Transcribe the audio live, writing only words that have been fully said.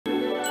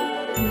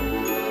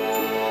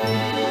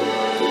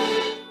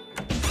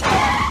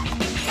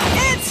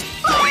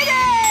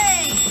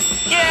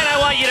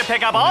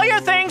pick up all your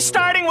things,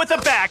 starting with the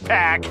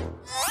backpack.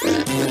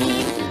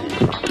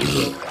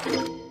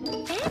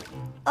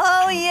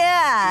 Oh,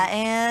 yeah,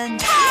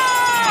 and...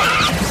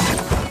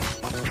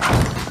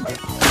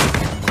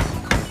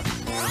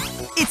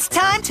 It's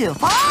time to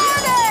party!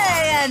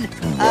 And...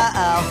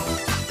 Uh-oh.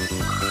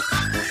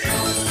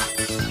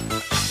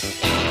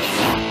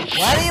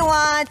 What do you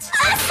want?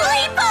 A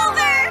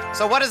sleepover!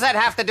 So what does that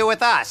have to do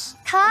with us?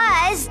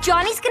 'Cause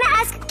Johnny's gonna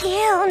ask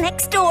Gil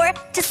next door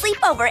to sleep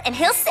over, and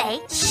he'll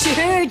say,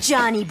 "Sure,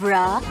 Johnny,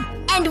 brah."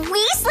 And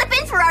we slip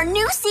in for our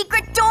new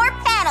secret door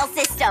panel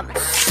system.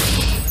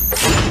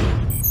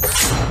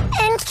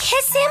 And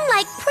kiss him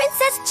like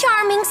Princess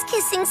Charming's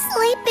kissing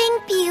Sleeping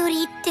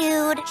Beauty,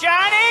 dude.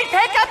 Johnny,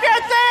 pick up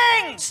your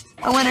things!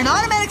 I want an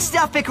automatic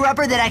stuff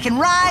picker-upper that I can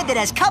ride, that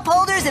has cup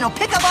holders, and it'll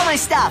pick up all my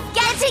stuff.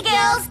 Get it to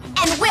Gil's,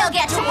 and we'll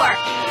get to work.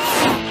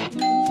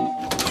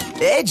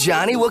 Hey,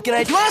 Johnny, what can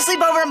I Do do? you want to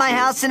sleep over at my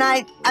house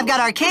tonight? I've got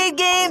arcade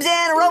games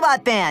and a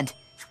robot band.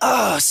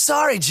 Oh,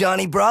 sorry,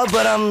 Johnny, bro,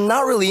 but I'm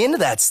not really into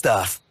that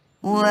stuff.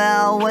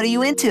 Well, what are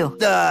you into?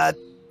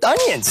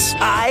 Onions.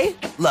 I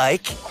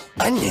like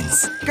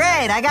onions.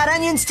 Great, I got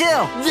onions too.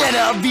 Then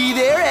I'll be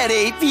there at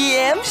 8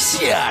 p.m.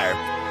 sharp.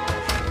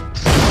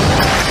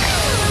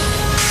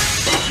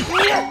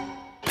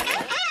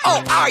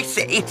 Oh, I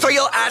see. So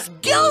you'll ask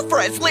Gil for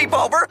a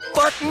sleepover,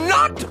 but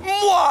not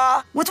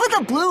moi. What's with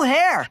the blue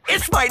hair?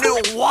 It's my new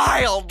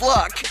wild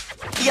look.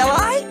 You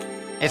like?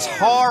 It's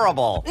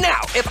horrible.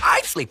 Now, if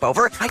I sleep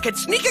over, I can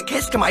sneak a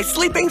kiss to my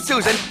sleeping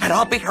Susan, and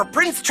I'll be her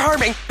Prince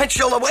Charming, and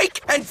she'll awake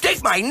and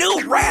dig my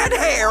new rad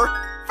hair.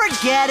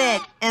 Forget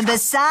it. And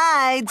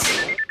besides...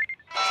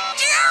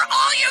 Dear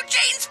all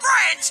Eugene's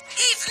friends,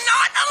 he's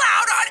not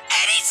allowed on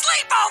any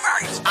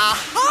sleepovers.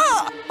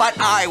 Aha! But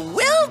I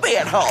will be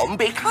at home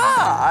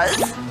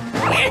because...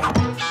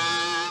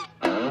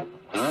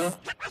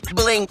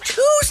 Bling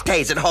 2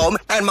 stays at home,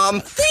 and Mom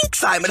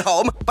thinks I'm at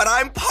home, but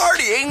I'm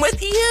partying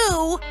with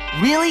you.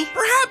 Really?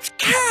 Perhaps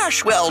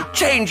cash will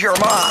change your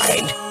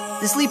mind.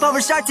 The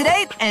sleepover starts at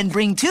 8 and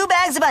bring 2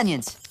 bags of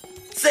onions.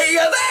 See you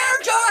there,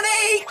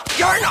 Johnny!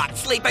 You're not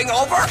sleeping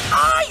over,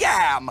 I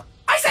am!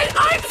 I said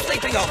I'm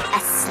sleeping over! A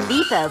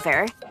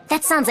sleepover?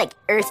 That sounds like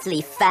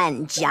earthly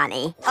fun,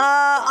 Johnny.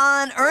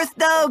 On Earth,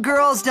 though,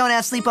 girls don't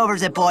have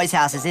sleepovers at boys'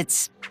 houses.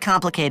 It's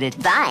complicated.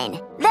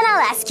 Fine. Then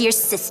I'll ask your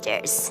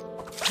sisters.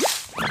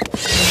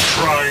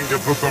 Trying to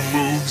put the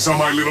moves on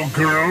my little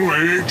girl,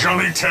 eh,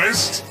 Johnny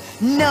Test?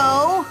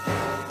 No.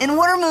 And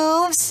what are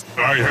moves?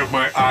 I have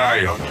my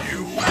eye on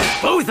you.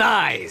 Both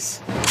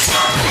eyes.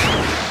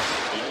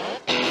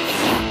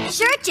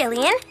 Sure,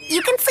 Jillian.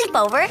 You can sleep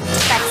over,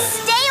 but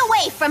stay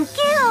away from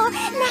Gil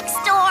next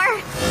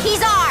door.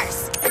 He's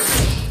ours.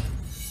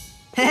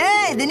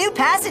 Hey, the new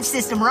passage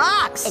system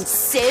rocks. And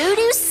so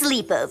do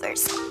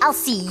sleepovers. I'll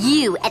see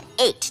you at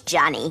 8,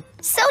 Johnny.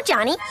 So,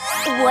 Johnny,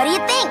 what do you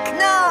think?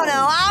 No,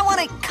 I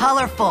want it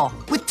colorful.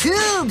 With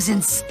tubes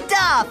and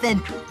stuff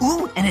and,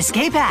 ooh, an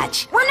escape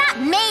hatch. We're not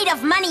made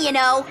of money, you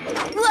know.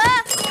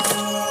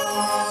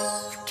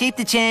 Keep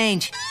the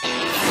change.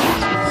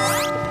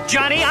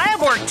 Johnny, I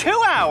have worked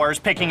 2 hours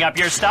picking up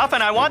your stuff,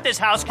 and I want this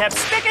house kept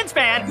spick and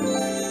span.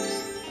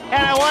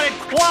 And I want it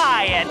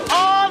quiet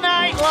all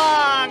night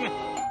long.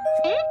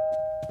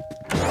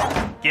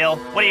 Gil,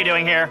 what are you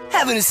doing here?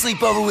 Having a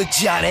sleepover with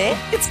Johnny.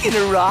 It's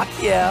gonna rock,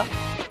 yeah.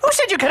 Who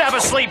said you could have a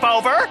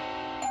sleepover?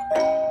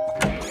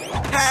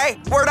 Hey,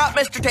 word up,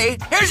 Mr. T.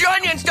 Here's your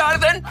onions,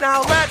 Jonathan.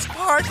 Now let's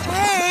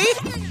partay.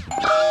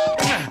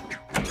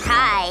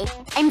 Hi,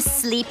 I'm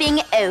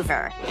sleeping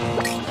over.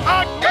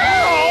 A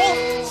girl?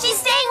 She's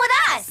staying with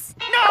us.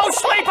 No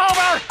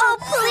sleepover! Oh,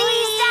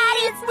 please,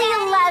 Daddy, we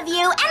love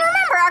you. And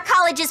remember, our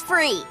college is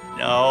free.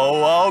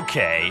 Oh,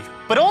 okay.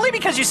 But only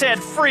because you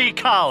said free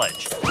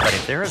college. But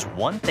if there is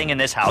one thing in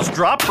this house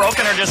dropped,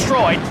 broken, or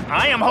destroyed,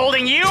 I am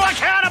holding you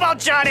accountable,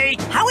 Johnny!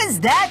 How is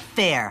that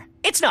fair?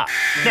 It's not.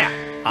 Now,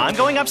 I'm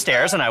going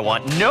upstairs and I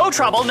want no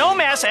trouble, no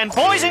mess, and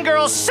boys and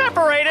girls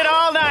separated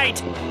all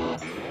night.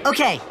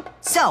 Okay,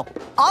 so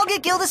I'll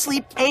get Gil to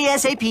sleep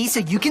ASAP so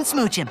you can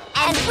smooch him.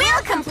 And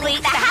we'll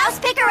complete the House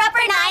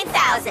Picker-Upper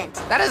 9000.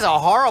 That is a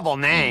horrible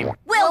name.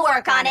 We'll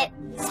work on it.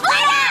 Split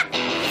up!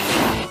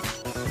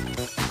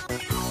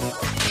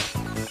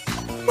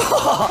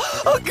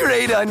 Oh,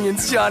 great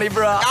onions, Johnny,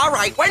 bro. All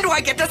right, when do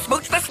I get to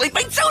smooch the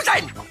sleeping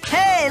Susan?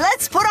 Hey,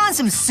 let's put on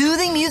some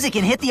soothing music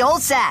and hit the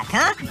old sack,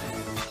 huh?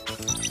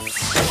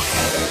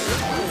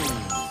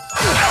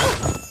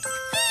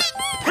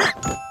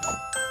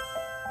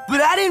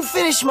 But I didn't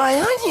finish my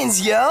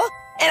onions, yo.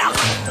 And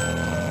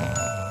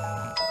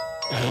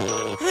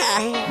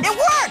It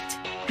worked!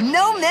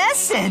 No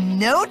mess and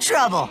no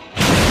trouble.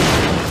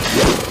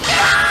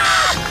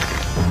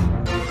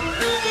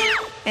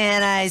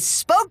 And I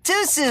spoke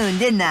too soon,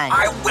 didn't I?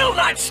 I will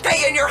not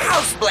stay in your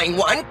house, Bling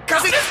 1,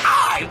 because it is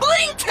I,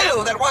 Bling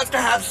 2, that wants to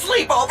have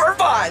sleepover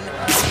fun.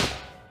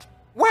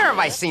 Where have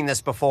I seen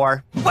this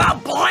before? Well,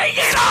 bling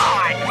it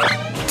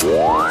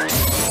on!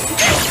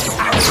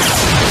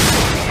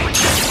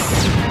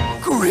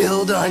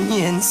 grilled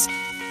onions.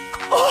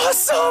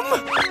 Awesome!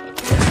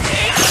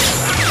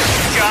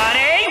 Johnny!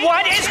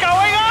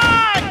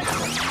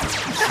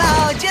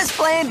 just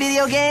playing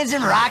video games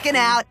and rocking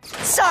out.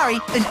 Sorry.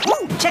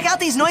 Ooh, check out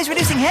these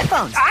noise-reducing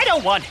headphones. I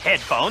don't want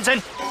headphones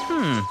and...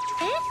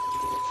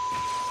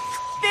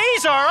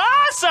 These are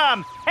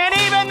awesome! And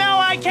even though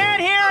I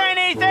can't hear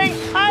anything,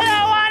 I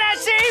don't want to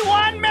see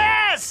one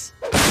miss!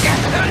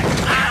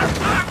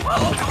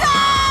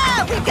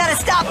 Ah! We've got to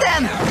stop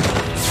them!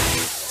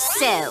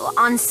 So,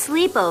 on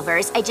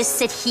sleepovers, I just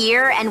sit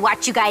here and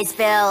watch you guys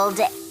build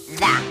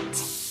that.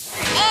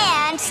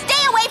 And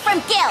stay away from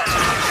Gil!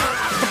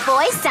 The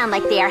boys sound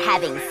like they are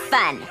having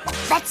fun.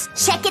 Let's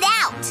check it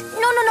out!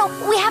 No,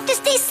 we have to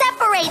stay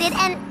separated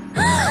and...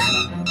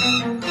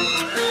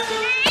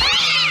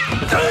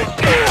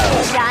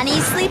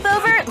 Johnny's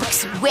sleepover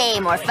looks way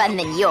more fun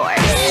than yours.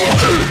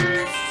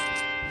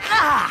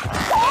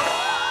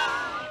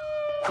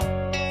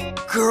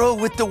 Girl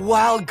with the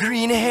wild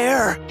green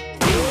hair.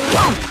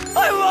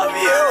 I love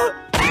you!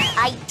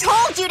 I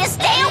told you to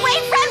stay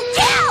away from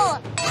Gil!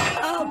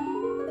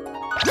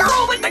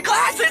 Girl with the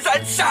glasses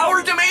and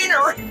sour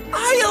demeanor.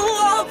 I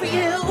love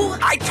you.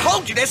 I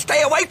told you to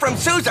stay away from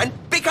Susan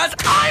because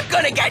I'm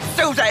gonna get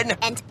Susan.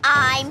 And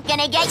I'm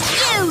gonna get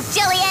you,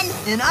 Jillian!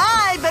 And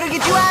I better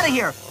get you out of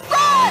here.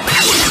 Run!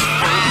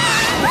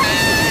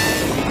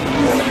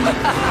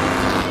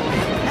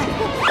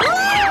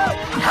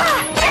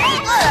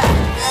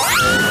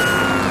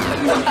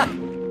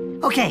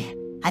 Okay,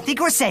 I think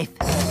we're safe.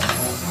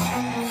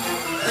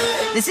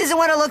 This isn't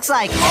what it looks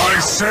like. I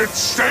said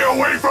stay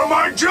away from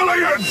my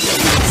Jillian!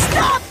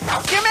 Stop!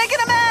 You're making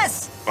a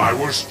mess! I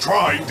was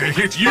trying to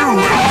hit you.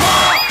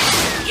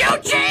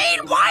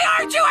 Eugene, why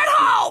aren't you at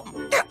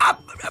home?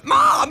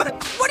 Mom,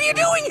 what are you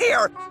doing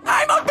here?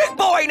 I'm a big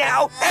boy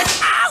now, and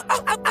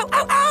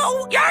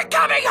ow, you're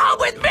coming home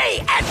with me,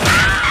 and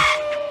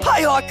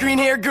Hi, hot green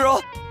hair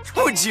girl.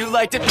 Would you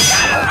like to...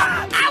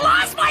 I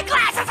lost my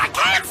glasses, I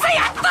can't see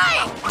a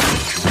thing!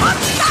 I'm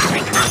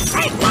sorry,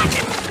 say what?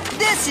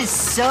 This is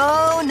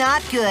so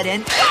not good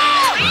and...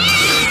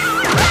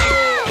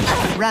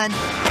 Run.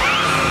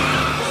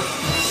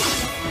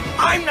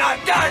 I'm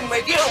not done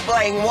with you,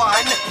 Bling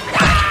One!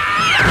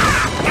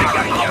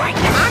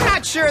 I'm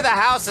not sure the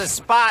house is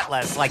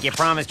spotless like you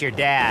promised your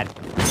dad.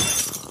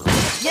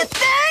 You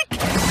think?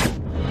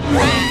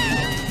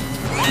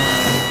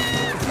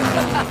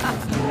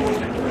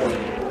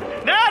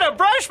 Now to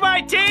brush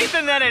my teeth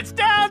and then it's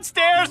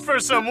downstairs for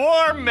some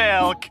warm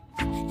milk.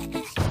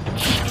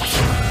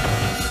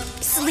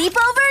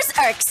 Sleepovers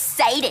are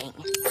exciting.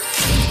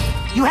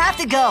 You have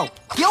to go.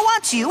 Gil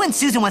wants you and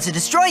Susan wants to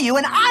destroy you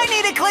and I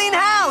need a clean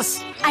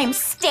house. I'm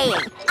staying.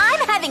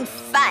 I'm having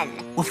fun.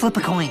 We'll flip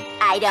a coin.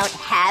 I don't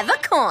have a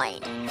coin.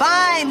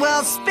 Fine,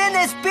 well, spin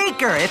this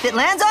beaker. If it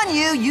lands on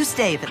you, you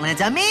stay. If it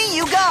lands on me,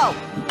 you go.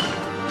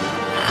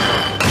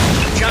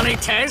 Johnny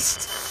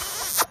Test?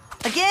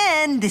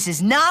 Again, this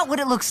is not what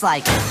it looks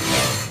like.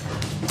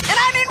 And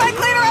I need my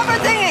cleaner upper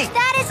thingy!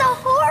 That is a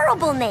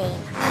horrible name.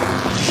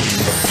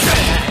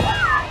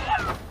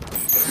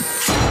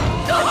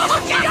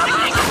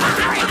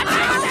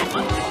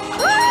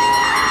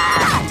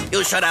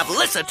 You should have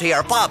listened to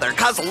your father,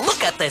 cause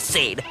look at this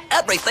scene.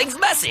 Everything's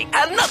messy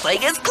and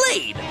nothing is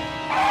clean.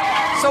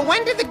 So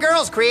when did the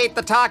girls create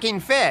the talking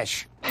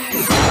fish?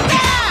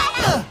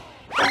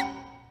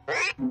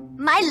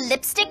 My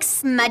lipstick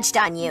smudged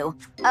on you.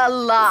 A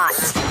lot.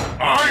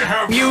 I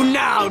have You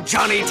now,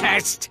 Johnny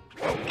Test.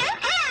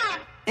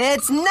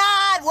 It's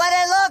not what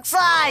it looks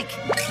like!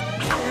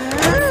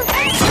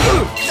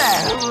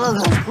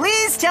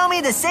 Please tell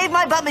me the Save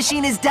My Butt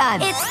machine is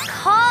done. It's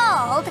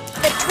called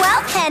the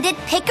 12-handed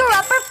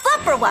Picker-Upper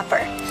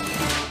Flupper-Wupper.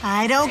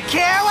 I don't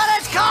care what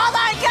it's called,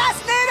 I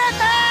just need it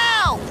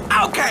now!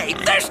 Okay,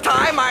 this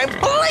time I'm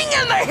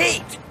blinging the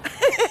heat.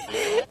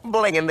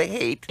 Blinging the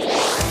heat.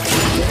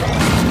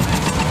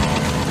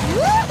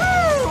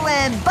 Woohoo!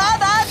 And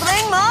bye-bye,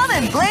 Bling Mom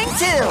and Bling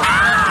 2.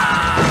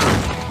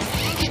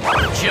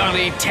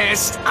 Johnny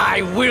Test,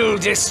 I will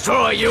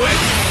destroy you and...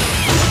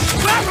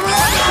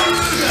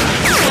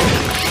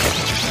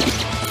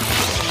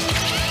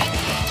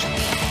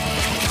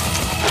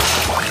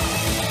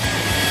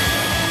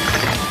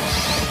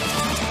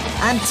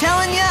 I'm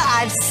telling you,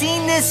 I've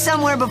seen this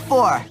somewhere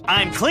before.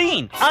 I'm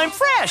clean, I'm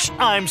fresh,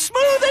 I'm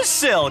smooth as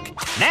silk.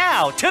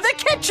 Now to the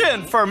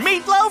kitchen for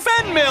meatloaf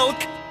and milk.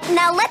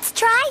 Now let's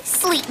try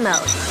sleep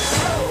mode.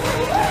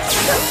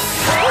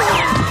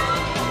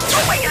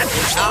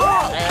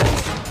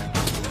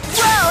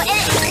 Whoa,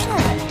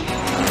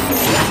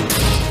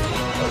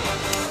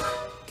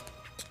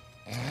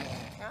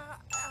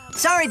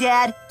 Sorry,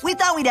 Dad. We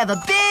thought we'd have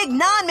a big,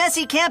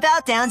 non-messy camp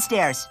out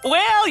downstairs.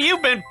 Well,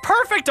 you've been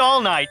perfect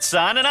all night,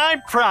 son, and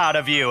I'm proud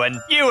of you, and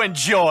you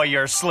enjoy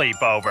your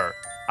sleepover.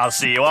 I'll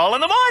see you all in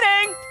the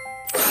morning.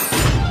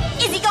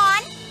 Is he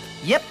gone?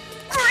 Yep.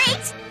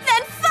 Great!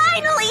 Then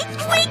finally,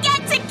 we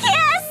get to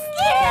kiss!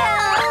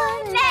 Yeah!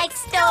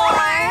 Next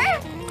door!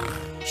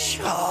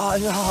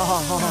 Shut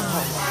up.